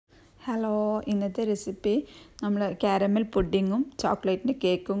Hello, ഇന്നത്തെ recipe നമ്മൾ caramel പുഡിങ്ങും ചോക്ലേറ്റിൻ്റെ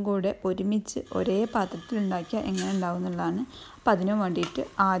കേക്കും കൂടെ ഒരുമിച്ച് ഒരേ പാത്രത്തിൽ ഉണ്ടാക്കിയാൽ എങ്ങനെ ഉണ്ടാവും എന്നുള്ളതാണ്. അപ്പോൾ അതിനു വേണ്ടിയിട്ട്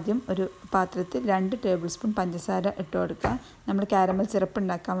ആദ്യം ഒരു പാത്രത്തിൽ 2 ടേബിൾ സ്പൂൺ പഞ്ചസാര ഇട്ട് കൊടുക്കുക. നമ്മൾ കാരമൽ സിറപ്പ്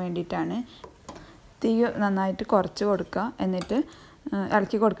ഉണ്ടാക്കാൻ വേണ്ടിയിട്ടാണ്. തീ നന്നായിട്ട് കുറച്ച് കൊടുക്കുക. എന്നിട്ട്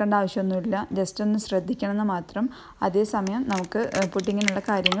ഇളക്കി കൊടുക്കേണ്ട ആവശ്യമൊന്നുമില്ല, ജസ്റ്റ് ഒന്ന് ശ്രദ്ധിക്കണമെന്ന് മാത്രം. അതേസമയം നമുക്ക് പുഡിങ്ങിനുള്ള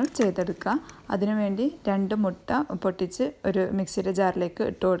കാര്യങ്ങൾ ചെയ്തെടുക്കാം. അതിനുവേണ്ടി 2 മുട്ട പൊട്ടിച്ച് ഒരു മിക്സിയുടെ ജാറിലേക്ക്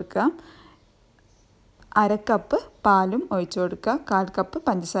ഇട്ട് കൊടുക്കുക. 1/2 കപ്പ് പാലും ഒഴിച്ചു കൊടുക്കുക. 1/4 കപ്പ്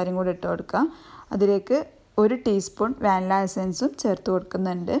പഞ്ചസാരയും കൂടി ഇട്ട് കൊടുക്കുക. അതിലേക്ക് 1 ടീസ്പൂൺ വാനില എസൻസും ചേർത്ത്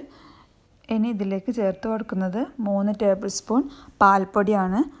കൊടുക്കുന്നുണ്ട്. ഇനി ഇതിലേക്ക് ചേർത്ത് കൊടുക്കുന്നത് 3 ടേബിൾ സ്പൂൺ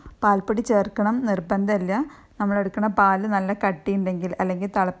പാൽപ്പൊടിയാണ്. പാൽപ്പൊടി ചേർക്കണം നിർബന്ധമില്ല. നമ്മളെടുക്കുന്ന പാൽ നല്ല കട്ടിയുണ്ടെങ്കിൽ അല്ലെങ്കിൽ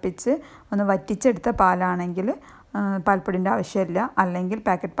തിളപ്പിച്ച് ഒന്ന് വറ്റിച്ചെടുത്ത പാലാണെങ്കിൽ പാൽപ്പൊടിൻ്റെ ആവശ്യമില്ല. അല്ലെങ്കിൽ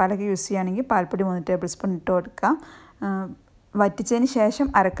പാക്കറ്റ് പാലൊക്കെ യൂസ് ചെയ്യുകയാണെങ്കിൽ പാൽപ്പൊടി 3 ടേബിൾ സ്പൂൺ ഇട്ട് കൊടുക്കാം. വറ്റിച്ചതിന് ശേഷം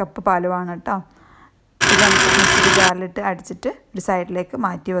 1/2 കപ്പ് പാൽ വേണം കേട്ടോ. ഇത് മിക്സിയുടെ ജാറിലിട്ട് അടിച്ചിട്ട് ഒരു സൈഡിലേക്ക്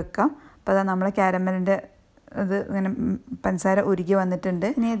മാറ്റി വെക്കാം. അപ്പോൾ അതാ നമ്മളെ കാരമലിൻ്റെ ഇത് ഇങ്ങനെ പഞ്ചസാര ഉരുകി വന്നിട്ടുണ്ട്.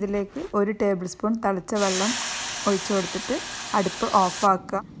 ഇനി ഇതിലേക്ക് 1 ടേബിൾ സ്പൂൺ തിളച്ച വെള്ളം ഒഴിച്ചു കൊടുത്തിട്ട് അടുപ്പ്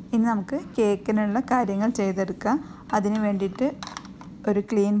ഓഫാക്കുക. ഇനി നമുക്ക് കേക്കിനുള്ള കാര്യങ്ങൾ ചെയ്തെടുക്കാം. അതിന് വേണ്ടിയിട്ട് ഒരു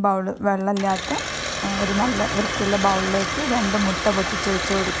ക്ലീൻ ബൗൾ, വെള്ളമില്ലാത്ത ഒരു നല്ല വൃത്തിയുള്ള ബൗളിലേക്ക് 2 മുട്ട പൊട്ടിച്ച്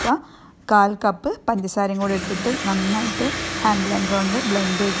വെച്ച് കൊടുക്കുക. 1/4 കപ്പ് പഞ്ചസാരയും കൂടി ഇട്ടിട്ട് നന്നായിട്ട് ഹാൻഡ് ബ്ലെൻഡർ കൊണ്ട്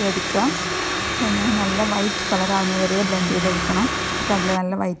ബ്ലെൻഡ് ചെയ്തെടുക്കുക. നല്ല വൈറ്റ് കളറാവുന്ന വരെ ബ്ലെൻഡ് ചെയ്തെടുക്കണം.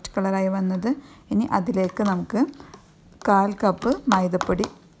 നല്ല വൈറ്റ് കളറായി വന്നത്. ഇനി അതിലേക്ക് നമുക്ക് 1/4 കപ്പ് മൈദപ്പൊടി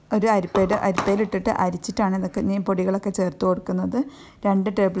ഒരു അരിപ്പയിലിട്ടിട്ട് അരിച്ചിട്ടാണ് ഇതൊക്കെ ഈ പൊടികളൊക്കെ ചേർത്ത് കൊടുക്കുന്നത്.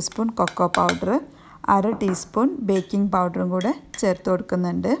 2 table spoon cocoa powder, 1/2 teaspoon baking പൗഡറും കൂടെ ചേർത്ത്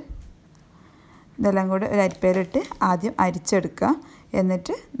കൊടുക്കുന്നുണ്ട്. ഇതെല്ലാം കൂടെ ഒരു അരിപ്പയിലിട്ട് ആദ്യം അരിച്ചെടുക്കുക.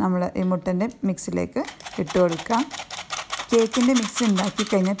 എന്നിട്ട് നമ്മൾ ഈ മുട്ടൻ്റെ മിക്സിലേക്ക് ഇട്ട് കൊടുക്കുക. കേക്കിൻ്റെ മിക്സ് ഉണ്ടാക്കി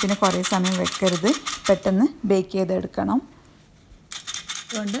കഴിഞ്ഞാൽ പിന്നെ കുറേ സമയം വെക്കരുത്, പെട്ടെന്ന് ബേക്ക് ചെയ്തെടുക്കണം.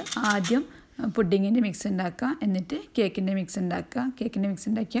 അതുകൊണ്ട് ആദ്യം പുഡിങ്ങിൻ്റെ മിക്സ് ഉണ്ടാക്കുക, എന്നിട്ട് കേക്കിൻ്റെ മിക്സ് ഉണ്ടാക്കുക. കേക്കിൻ്റെ മിക്സ്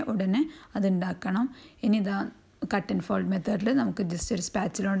ഉണ്ടാക്കിയാൽ ഉടനെ അത് ഉണ്ടാക്കണം. ഇനി ഇതാ കട്ട് ആൻഡ് ഫോൾഡ് മെത്തേഡിൽ നമുക്ക് ജസ്റ്റ് ഒരു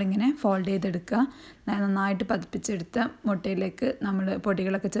സ്പാച്ചിലോണ്ട് ഇങ്ങനെ ഫോൾഡ് ചെയ്തെടുക്കുക. നന്നായിട്ട് പതിപ്പിച്ചെടുത്ത മുട്ടയിലേക്ക് നമ്മൾ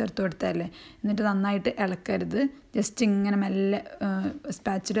പൊടികളൊക്കെ ചേർത്ത് കൊടുത്തതല്ലേ, എന്നിട്ട് നന്നായിട്ട് ഇളക്കരുത്. ജസ്റ്റ് ഇങ്ങനെ മെല്ലെ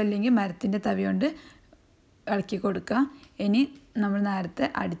സ്പാച്ചിലോ അല്ലെങ്കിൽ മരത്തിൻ്റെ തവി കൊണ്ട് ഇളക്കി കൊടുക്കുക. ഇനി നമ്മൾ നേരത്തെ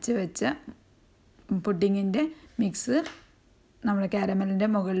അടിച്ച് വെച്ച പുഡിങ്ങിൻ്റെ മിക്സ് നമ്മൾ കാരമലിൻ്റെ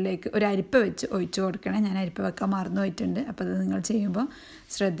മുകളിലേക്ക് ഒരു അരിപ്പ വെച്ച് ഒഴിച്ചു കൊടുക്കണം. ഞാൻ അരിപ്പ വെക്കാൻ മറന്നു പോയിട്ടുണ്ട്, അപ്പോൾ അത് നിങ്ങൾ ചെയ്യുമ്പോൾ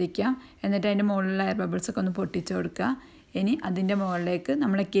ശ്രദ്ധിക്കാം. എന്നിട്ട് അതിൻ്റെ മുകളിലുള്ള എയർ ബബിൾസൊക്കെ ഒന്ന് പൊട്ടിച്ച് കൊടുക്കുക. ഇനി അതിൻ്റെ മുകളിലേക്ക്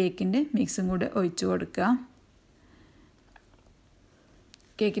നമ്മൾ കേക്കിൻ്റെ മിക്സും കൂടെ ഒഴിച്ചു കൊടുക്കുക.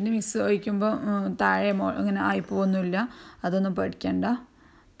 കേക്കിൻ്റെ മിക്സ് ഒഴിക്കുമ്പോൾ താഴെ ഇങ്ങനെ ആയിപ്പോവൊന്നുമില്ല, അതൊന്നും പേടിക്കണ്ട.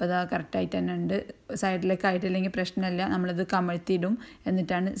 അപ്പോൾ അത് കറക്റ്റായിട്ട് തന്നെ ഉണ്ട്. സൈഡിലേക്ക് ആയിട്ടില്ലെങ്കിൽ പ്രശ്നമില്ല, നമ്മളിത് കമഴ്ത്തിയിടും,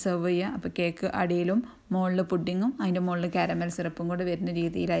 എന്നിട്ടാണ് സെർവ് ചെയ്യുക. അപ്പോൾ കേക്ക് അടിയിലും മുകളിൽ പുഡിങ്ങും അതിൻ്റെ മുകളിൽ കാരമൽ സിറപ്പും കൂടെ വരുന്ന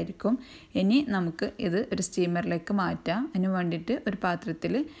രീതിയിലായിരിക്കും. ഇനി നമുക്ക് ഇത് ഒരു സ്റ്റീമറിലേക്ക് മാറ്റാം. അതിന് വേണ്ടിയിട്ട് ഒരു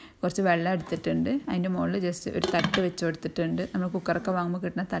പാത്രത്തിൽ കുറച്ച് വെള്ളം എടുത്തിട്ടുണ്ട്. അതിൻ്റെ മുകളിൽ ജസ്റ്റ് ഒരു തട്ട് വെച്ച് കൊടുത്തിട്ടുണ്ട്. നമ്മൾ കുക്കറൊക്കെ വാങ്ങുമ്പോൾ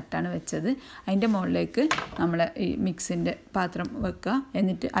കിട്ടുന്ന തട്ടാണ് വെച്ചത്. അതിൻ്റെ മുകളിലേക്ക് നമ്മൾ ഈ മിക്സിൻ്റെ പാത്രം വെക്കുക.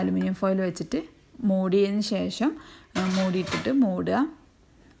 എന്നിട്ട് അലുമിനിയം ഫോയിൽ വെച്ചിട്ട് മൂടിയതിന് ശേഷം മൂടിയിട്ടിട്ട് മൂടുക.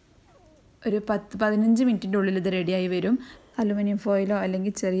 ഒരു 10-15 മിനിറ്റിൻ്റെ ഉള്ളിൽ ഇത് റെഡിയായി വരും. അലുമിനിയം ഫോയിലോ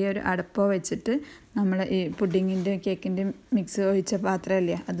അല്ലെങ്കിൽ ചെറിയൊരു അടപ്പോ വെച്ചിട്ട് നമ്മൾ ഈ പുഡിങ്ങിൻ്റെ കേക്കിൻ്റെ മിക്സ് ഒഴിച്ച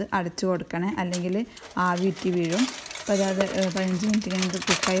പാത്രമല്ലേ അത് അടച്ചു കൊടുക്കണേ, അല്ലെങ്കിൽ ആവിറ്റി വീഴും. അപ്പോൾ അത് 15 മിനിറ്റ് കഴിഞ്ഞിട്ട്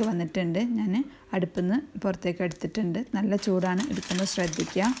കുക്കായി വന്നിട്ടുണ്ട്. ഞാൻ അടുപ്പിൽ നിന്ന് പുറത്തേക്ക് എടുത്തിട്ടുണ്ട്. നല്ല ചൂടാണ്, എടുക്കുമ്പോൾ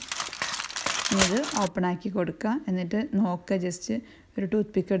ശ്രദ്ധിക്കുക. ഇനി ഇത് ഓപ്പണാക്കി കൊടുക്കുക. എന്നിട്ട് നോക്കുക, ജസ്റ്റ് ഒരു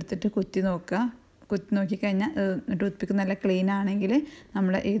ടൂത്ത് പിക്ക് എടുത്തിട്ട് കുത്തി നോക്കുക. കുത്തി നോക്കിക്കഴിഞ്ഞാൽ ടൂത്ത് പിക്ക് നല്ല ക്ലീൻ ആണെങ്കിൽ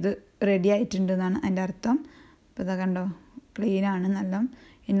നമ്മൾ ഇത് റെഡി ആയിട്ടുണ്ടെന്നാണ് അതിൻ്റെ അർത്ഥം. അപ്പോൾ ഇതാ കണ്ടോ, ക്ലീനാണ് നല്ല.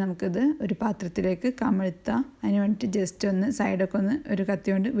 ഇനി നമുക്കിത് ഒരു പാത്രത്തിലേക്ക് കമഴ്ത്താം. അതിന് വേണ്ടിയിട്ട് ജസ്റ്റ് ഒന്ന് സൈഡൊക്കെ ഒന്ന് ഒരു കത്തി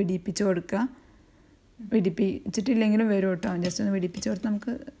കൊണ്ട് വിടിപ്പിച്ച് കൊടുക്കുക. വിടിപ്പിച്ചിട്ടില്ലെങ്കിലും വരും കേട്ടോ, ജസ്റ്റ് ഒന്ന് വിടിപ്പിച്ച് കൊടുത്ത്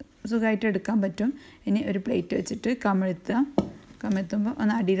നമുക്ക് സുഖമായിട്ട് എടുക്കാൻ പറ്റും. ഇനി ഒരു പ്ലേറ്റ് വെച്ചിട്ട് കമഴ്ത്തുമ്പോൾ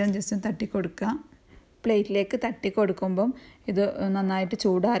ഒന്ന് അടിയിലും ജസ്റ്റ് ഒന്ന് തട്ടി കൊടുക്കുക. പ്ലേറ്റിലേക്ക് തട്ടി കൊടുക്കുമ്പം ഇത് നന്നായിട്ട്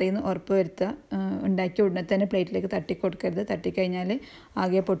ചൂടാറിയെന്ന് ഉറപ്പ് വരുത്തുക. ഉണ്ടാക്കിയ ഉടനെ തന്നെ പ്ലേറ്റിലേക്ക് തട്ടി കൊടുക്കരുത്, തട്ടിക്കഴിഞ്ഞാൽ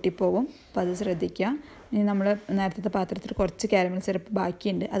ആകെ പൊട്ടിപ്പോവും. അപ്പോൾ അത് ശ്രദ്ധിക്കുക. ഇനി നമ്മൾ നേരത്തെ പാത്രത്തിൽ കുറച്ച് കാരമൽ സിറപ്പ്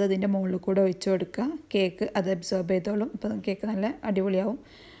ബാക്കിയുണ്ട്, അത് അതിൻ്റെ മുകളിൽ കൂടെ ഒഴിച്ചു കൊടുക്കുക. കേക്ക് അത് അബ്സോർബ് ചെയ്തോളും. അപ്പോൾ കേക്ക് നല്ല അടിപൊളിയാവും.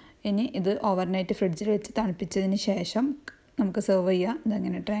 ഇനി ഇത് ഓവർനൈറ്റ് ഫ്രിഡ്ജിൽ വെച്ച് തണുപ്പിച്ചതിന് ശേഷം നമുക്ക് സെർവ് ചെയ്യാം.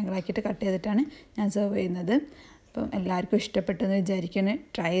 ഇതങ്ങനെ ട്രയാങ്കിളാക്കിയിട്ട് കട്ട് ചെയ്തിട്ടാണ് ഞാൻ സെർവ് ചെയ്യുന്നത്. അപ്പം എല്ലാവർക്കും ഇഷ്ടപ്പെട്ടെന്ന് വിചാരിക്കുന്നു.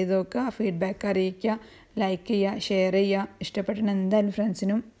 ട്രൈ ചെയ്ത് നോക്കുക, ഫീഡ്ബാക്ക് അറിയിക്കുക, ലൈക്ക് ചെയ്യുക, ഷെയർ ചെയ്യുക. ഇഷ്ടപ്പെട്ടെന്ന് എന്തായാലും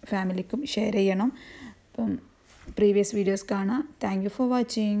ഫ്രണ്ട്സിനും ഫാമിലിക്കും ഷെയർ ചെയ്യണം. അപ്പം പ്രീവിയസ് വീഡിയോസ് കാണാം. Thank you for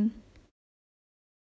watching.